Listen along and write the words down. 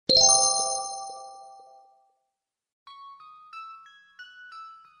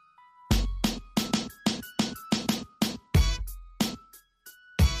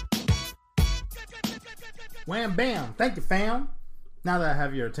Wham bam. Thank you, fam. Now that I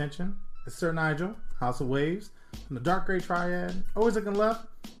have your attention, it's Sir Nigel, House of Waves, from the Dark Gray Triad, always looking left,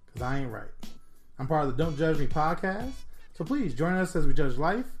 because I ain't right. I'm part of the Don't Judge Me podcast, so please join us as we judge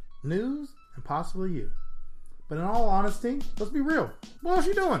life, news, and possibly you. But in all honesty, let's be real. What else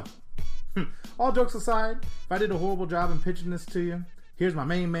you doing? All jokes aside, if I did a horrible job in pitching this to you, here's my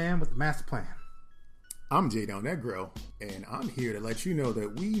main man with the master plan. I'm J Down Negro, and I'm here to let you know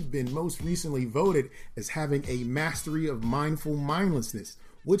that we've been most recently voted as having a mastery of mindful mindlessness,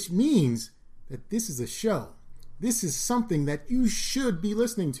 which means that this is a show. This is something that you should be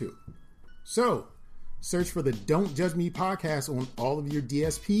listening to. So, search for the Don't Judge Me podcast on all of your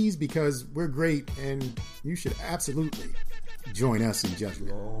DSPs because we're great and you should absolutely join us in judgment.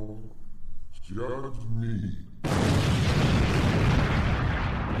 Don't judge me.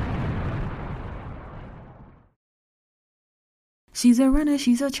 She's a runner,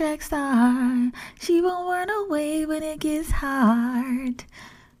 she's a track star. She won't run away when it gets hard.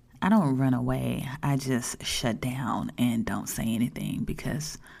 I don't run away. I just shut down and don't say anything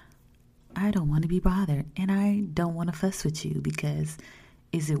because I don't want to be bothered. And I don't want to fuss with you because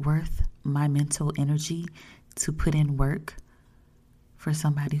is it worth my mental energy to put in work for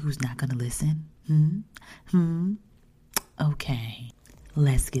somebody who's not going to listen? Okay,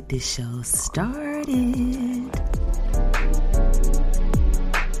 let's get this show started.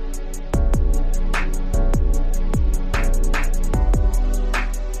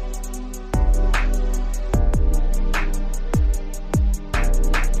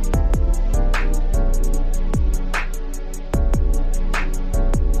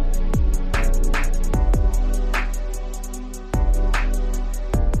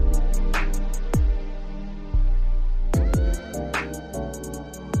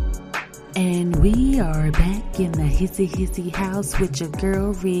 And we are back in the hissy house with your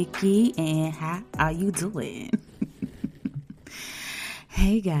girl Ricky. And how are you doing?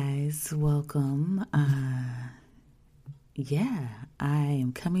 Hey guys, welcome. I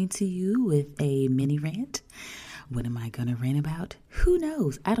am coming to you with a mini rant. What am I gonna rant about? Who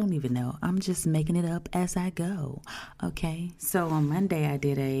knows? I don't even know. I'm just making it up as I go. Okay. So on Monday I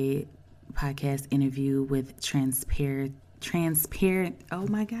did a podcast interview with Transparency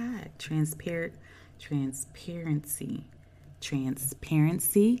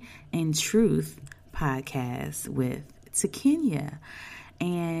and Truth podcast with Takenya.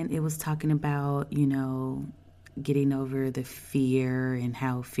 And it was talking about, getting over the fear and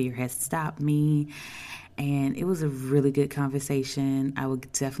how fear has stopped me. And it was a really good conversation. I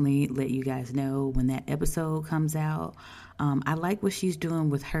would definitely let you guys know when that episode comes out. I like what she's doing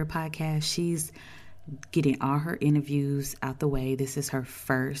with her podcast. She's getting all her interviews out the way. This is her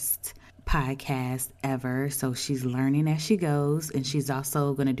first podcast ever, so she's learning as she goes, and she's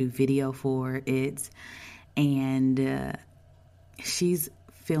also going to do video for it, and she's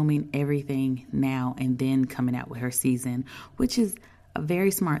filming everything now and then coming out with her season, which is a very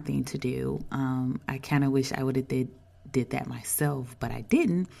smart thing to do. I kind of wish I would have did that myself, but I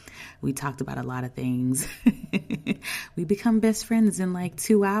didn't. We talked about a lot of things. We become best friends in like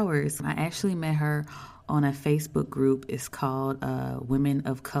 2 hours. I actually met her on a Facebook group. It's called Women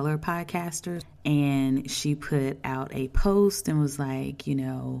of Color Podcasters. And she put out a post and was like,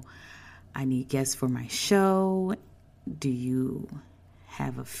 I need guests for my show. Do you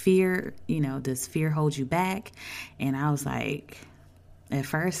have a fear? Does fear hold you back? And I was like, at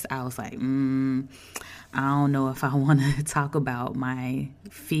first I was like, I don't know if I want to talk about my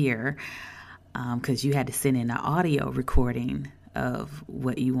fear, because you had to send in an audio recording of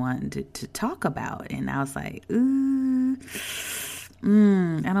what you wanted to talk about. And I was like, I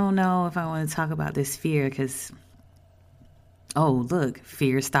don't know if I want to talk about this fear because,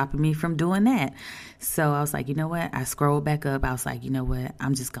 fear is stopping me from doing that. So I was like, you know what? I scrolled back up. I was like, you know what?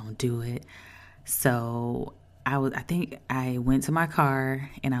 I'm just going to do it. So I think I went to my car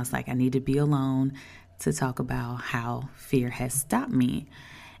and I was like, I need to be alone to talk about how fear has stopped me.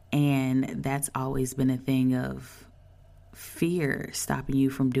 And that's always been a thing of fear stopping you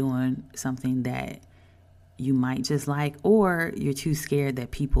from doing something that you might just like, or you're too scared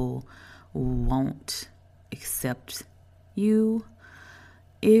that people won't accept you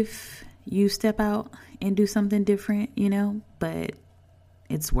if you step out and do something different, but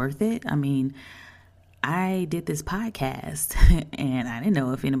it's worth it. I mean, I did this podcast and I didn't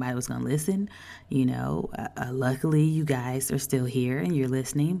know if anybody was going to listen. Luckily you guys are still here and you're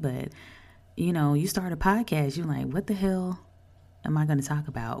listening, but you start a podcast, you're like, what the hell am I going to talk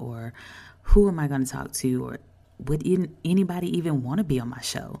about? Or who am I going to talk to? Or would anybody even want to be on my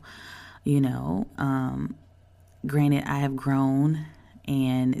show? Granted, I have grown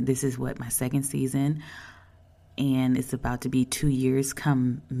and this is my second season. and it's about to be 2 years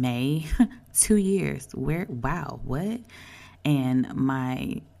come May. 2 years. Wow, what? And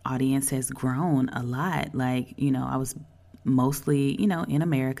my audience has grown a lot. Like, I was mostly, in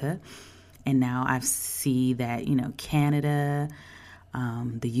America, and now I see that, Canada,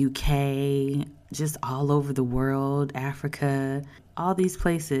 the UK, just all over the world, Africa, all these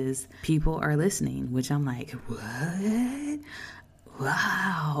places, people are listening, which I'm like, what?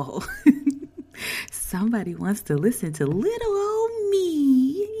 Wow. Somebody wants to listen to little old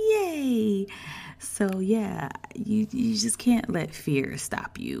me. Yay. So yeah, you just can't let fear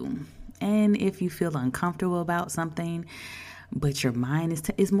stop you. And if you feel uncomfortable about something, but your mind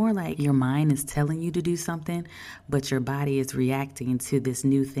it's more like your mind is telling you to do something, but your body is reacting to this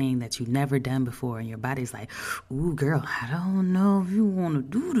new thing that you've never done before. And your body's like, ooh, girl, I don't know if you want to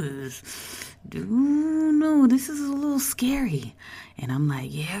do this. No, this is a little scary. And I'm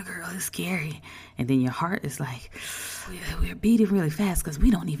like, yeah, girl, it's scary. And then your heart is like, we're beating really fast because we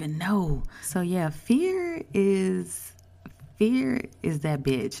don't even know. So yeah, fear is that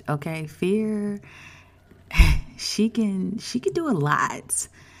bitch, okay? Fear, she can do a lot,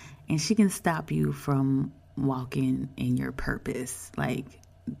 and she can stop you from walking in your purpose, like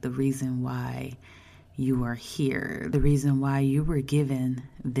the reason why you are here, the reason why you were given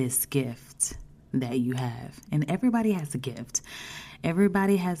this gift that you have. And everybody has a gift.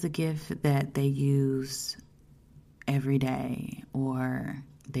 Everybody has a gift that they use every day, or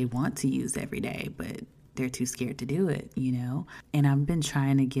they want to use every day, but they're too scared to do it, And I've been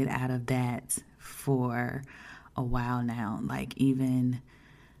trying to get out of that for a while now. Like even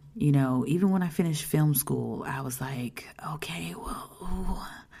when I finished film school, I was like, okay, well,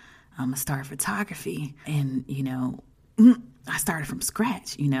 I'm gonna start photography. And, I started from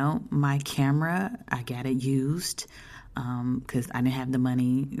scratch, my camera, I got it used, cause I didn't have the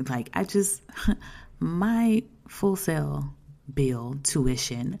money. Like my Full Sail bill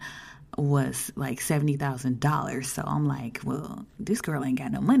tuition was like $70,000. So I'm like, well, this girl ain't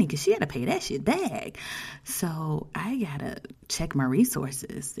got no money because she had to pay that shit back. So I gotta check my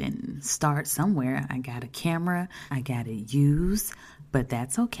resources and start somewhere. I got a camera, I got it used, but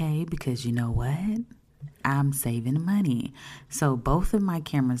that's okay because you know what? I'm saving money. So both of my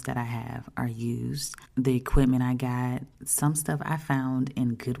cameras that I have are used. The equipment I got, some stuff I found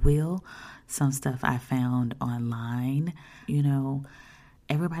in Goodwill, some stuff I found online,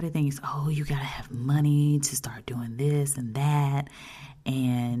 Everybody thinks, oh, you got to have money to start doing this and that.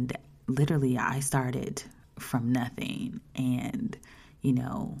 And literally, I started from nothing and,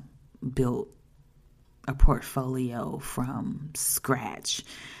 built a portfolio from scratch,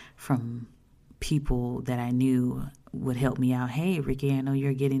 from people that I knew would help me out. Hey, Ricky, I know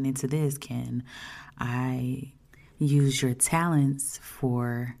you're getting into this. Can I use your talents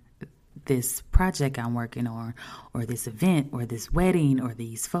for this project I'm working on, or this event, or this wedding, or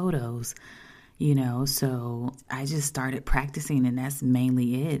these photos, So I just started practicing, and that's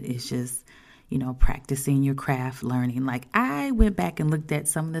mainly it. It's just, practicing your craft, learning. Like I went back and looked at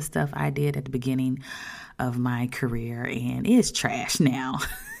some of the stuff I did at the beginning of my career, and it's trash now.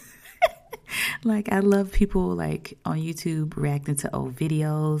 Like I love people like on YouTube reacting to old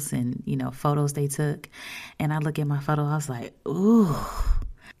videos and, photos they took. And I look at my photo, I was like, ooh,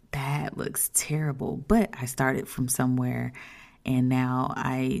 that looks terrible. But I started from somewhere, and now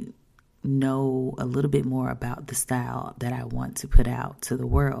I know a little bit more about the style that I want to put out to the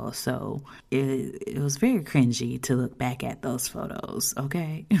world. So it was very cringy to look back at those photos,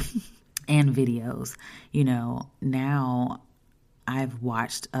 okay? And videos. Now I've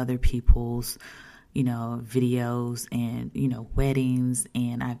watched other people's, videos and, weddings,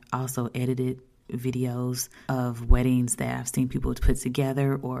 and I've also edited videos of weddings that I've seen people put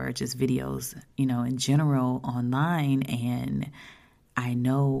together, or just videos, in general online. And I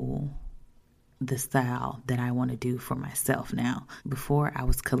know the style that I want to do for myself now. Before I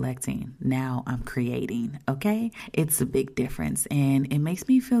was collecting, now I'm creating, okay? It's a big difference, and it makes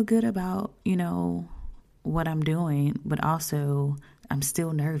me feel good about, what I'm doing, but also I'm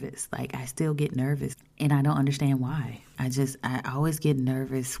still nervous. Like I still get nervous, and I don't understand why. I always get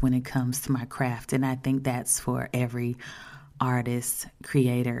nervous when it comes to my craft. And I think that's for every artist,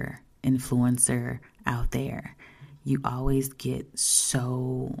 creator, influencer out there. You always get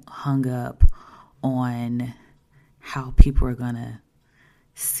so hung up on how people are going to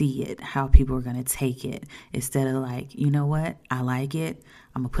see it, how people are going to take it, instead of like, you know what? I like it.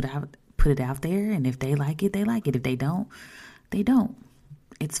 I'm going to put it out there. And if they like it, they like it. If they don't, they don't.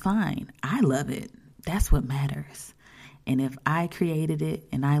 It's fine. I love it. That's what matters. And if I created it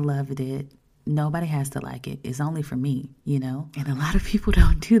and I loved it, nobody has to like it. It's only for me, And a lot of people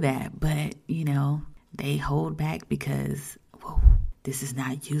don't do that. But, they hold back because, whoa, this is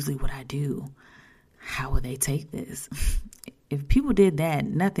not usually what I do. How would they take this? If people did that,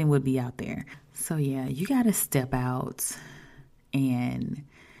 nothing would be out there. So yeah, you got to step out and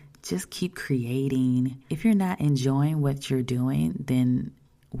just keep creating. If you're not enjoying what you're doing, then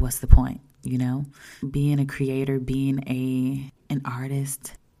what's the point? You know, being a creator, being an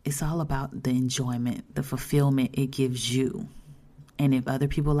artist, it's all about the enjoyment, the fulfillment it gives you. And if other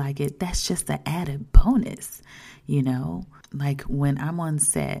people like it, that's just an added bonus, you know? Like when I'm on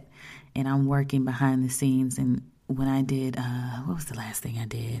set and I'm working behind the scenes, and when I did, what was the last thing I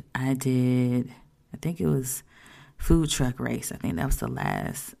did? I think it was Food Truck Race. I think that was the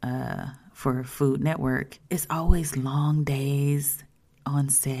last for Food Network. It's always long days on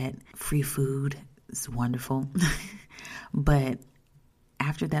set, free food. It's wonderful. But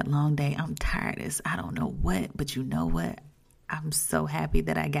after that long day, I'm tired as I don't know what, but you know what? I'm so happy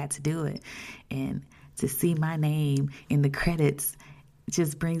that I got to do it. And to see my name in the credits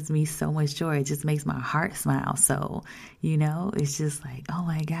just brings me so much joy. It just makes my heart smile. So, you know, it's just like, oh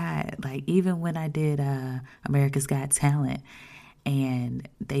my God. Like even when I did America's Got Talent and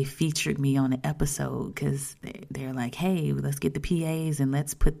they featured me on an episode because they're like, hey, let's get the PAs and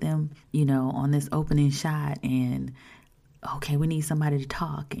let's put them, you know, on this opening shot. And okay, we need somebody to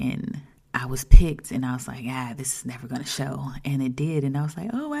talk. And I was picked and I was like, this is never going to show. And it did. And I was like,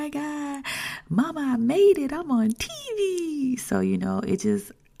 oh my God, Mama, I made it. I'm on TV. So, you know, it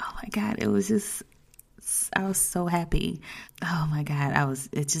just, oh my God, it was just, I was so happy. Oh my God,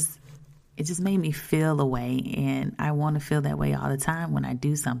 it just made me feel a way. And I want to feel that way all the time when I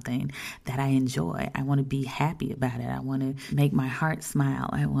do something that I enjoy. I want to be happy about it. I want to make my heart smile.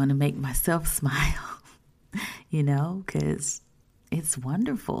 I want to make myself smile, you know, because it's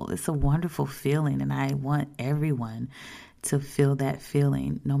wonderful. It's a wonderful feeling. And I want everyone to feel that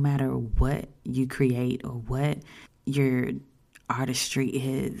feeling no matter what you create or what your artistry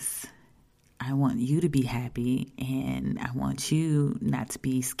is. I want you to be happy and I want you not to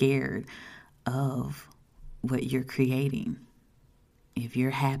be scared of what you're creating. If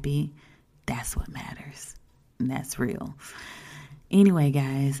you're happy, that's what matters. And that's real. Anyway,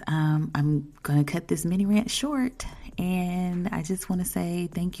 guys, I'm going to cut this mini rant short. And I just want to say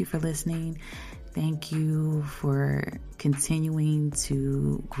thank you for listening. Thank you for continuing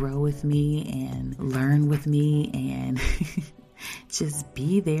to grow with me and learn with me and just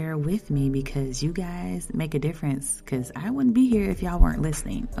be there with me because you guys make a difference, because I wouldn't be here if y'all weren't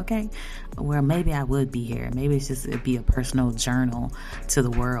listening, okay? Well, maybe I would be here. Maybe it'd be a personal journal to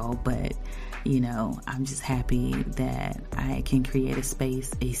the world, but you know, I'm just happy that I can create a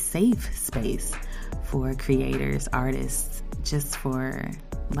space, a safe space for creators, artists, just for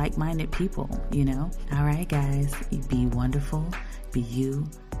like-minded people, you know? All right, guys, be wonderful, be you,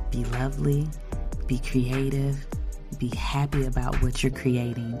 be lovely, be creative, be happy about what you're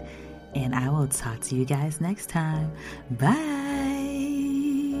creating. And I will talk to you guys next time. Bye.